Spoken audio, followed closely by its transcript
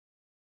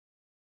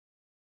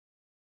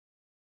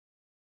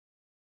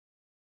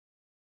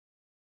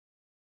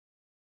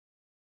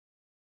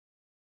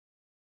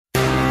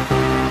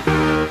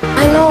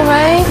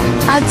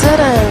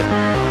didn't.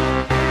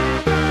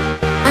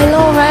 I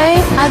know,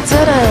 right? I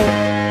didn't.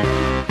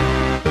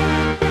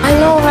 I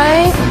know,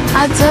 right?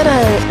 I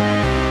didn't.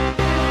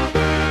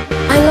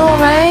 I know,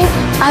 right?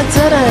 I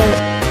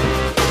didn't.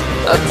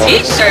 A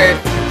t-shirt.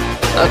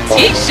 A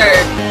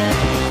t-shirt.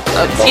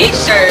 A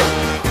t-shirt.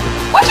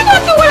 What you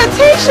gonna do with a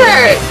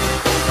t-shirt?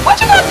 What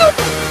you gonna do?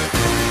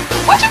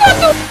 What you gonna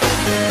do?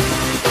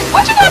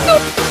 What you gonna do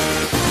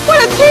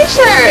with a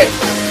t-shirt?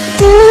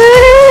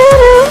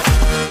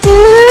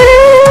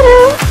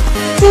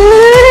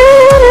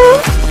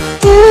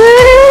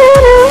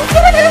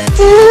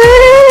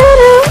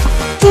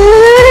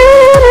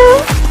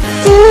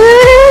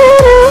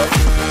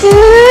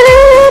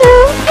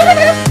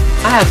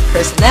 I have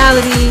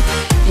personality,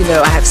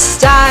 I have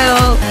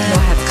style,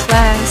 I have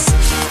class,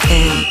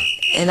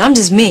 and I'm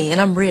just me, and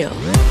I'm real.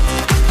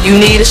 You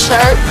need a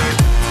shirt?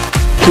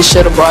 You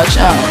should have brought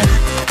your own.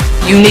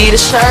 You need a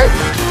shirt?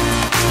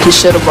 You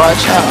should have brought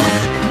your own.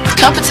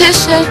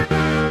 Competition?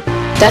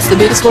 That's the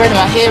biggest word in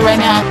my head right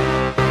now.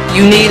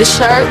 You need a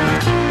shirt?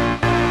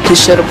 You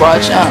should have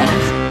brought your own.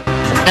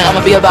 And I'm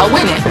gonna be about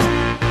winning.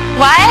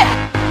 What?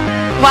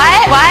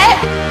 What? What?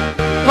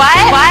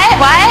 What? What?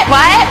 What?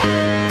 What?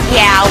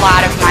 Yeah, a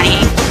lot of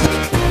money.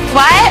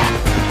 What?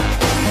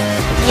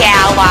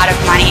 Yeah, a lot of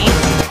money.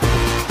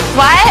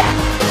 What?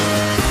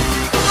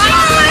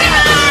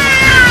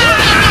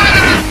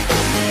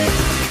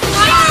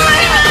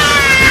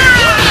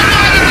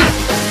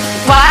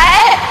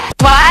 What?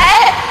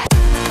 What?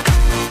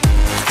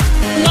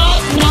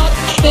 Not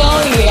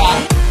failure.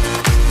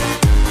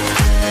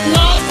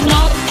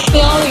 Not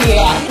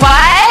failure.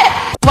 What?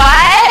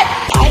 What?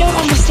 I don't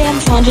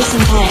understand Sandra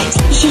sometimes.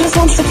 She just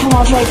wants to come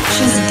off like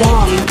she's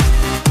dumb.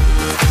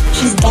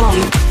 She's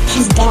dumb.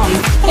 She's dumb.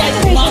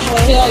 That's not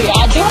failure.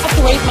 I do have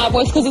to raise my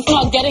voice because it's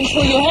not getting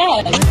through your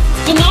head.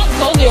 Do not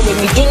go there with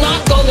me. Do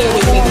not go there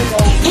with me.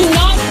 Do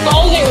not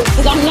go there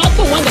because I'm not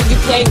the one that you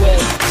play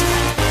with.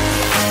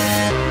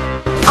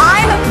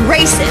 I'm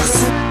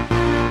racist.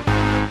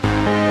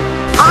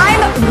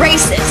 I'm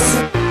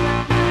racist.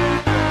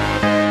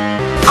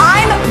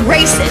 I'm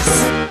racist.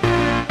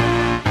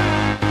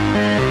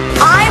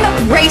 I'm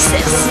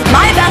racist.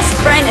 My best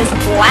friend is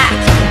black.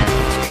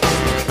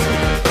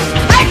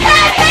 I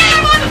can't hear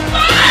him on the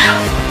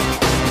phone!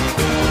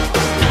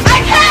 I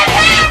can't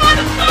hear him on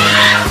the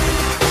phone!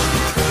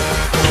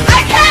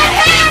 I can't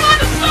hear him on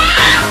the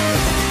phone!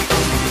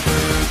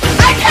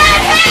 I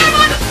can't hear him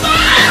on the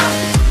phone!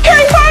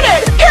 Harry Potter!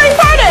 Harry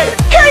Potter!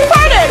 Harry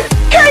Potter!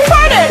 Harry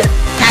Potter!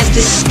 As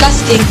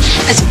disgusting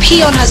as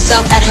pee on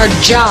herself at her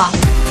job.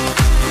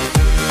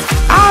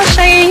 Oh,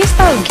 Cheyenne, you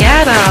so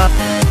ghetto.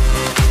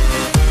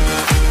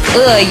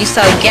 Ugh, you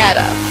so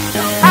ghetto.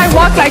 I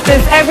walk like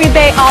this every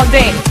day, all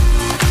day.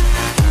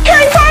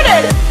 Harry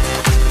Potter!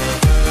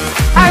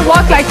 I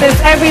walk like this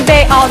every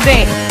day, all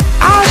day.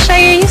 Oh,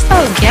 Cheyenne, you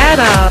so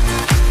ghetto.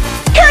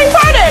 Harry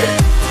Potter!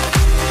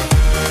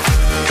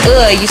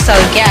 Ugh, you so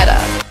ghetto.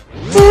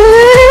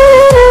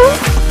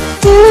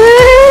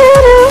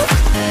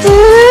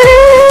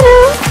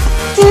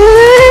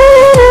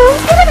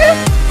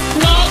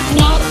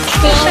 Not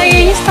failure.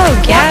 Cheyenne, you so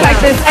Walk ghetto. like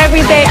this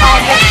every day, all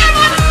day.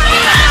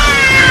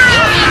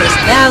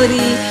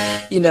 Personality,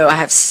 I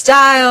have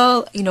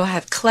style, I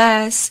have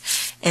class,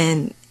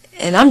 and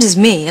I'm just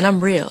me, and I'm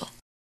real.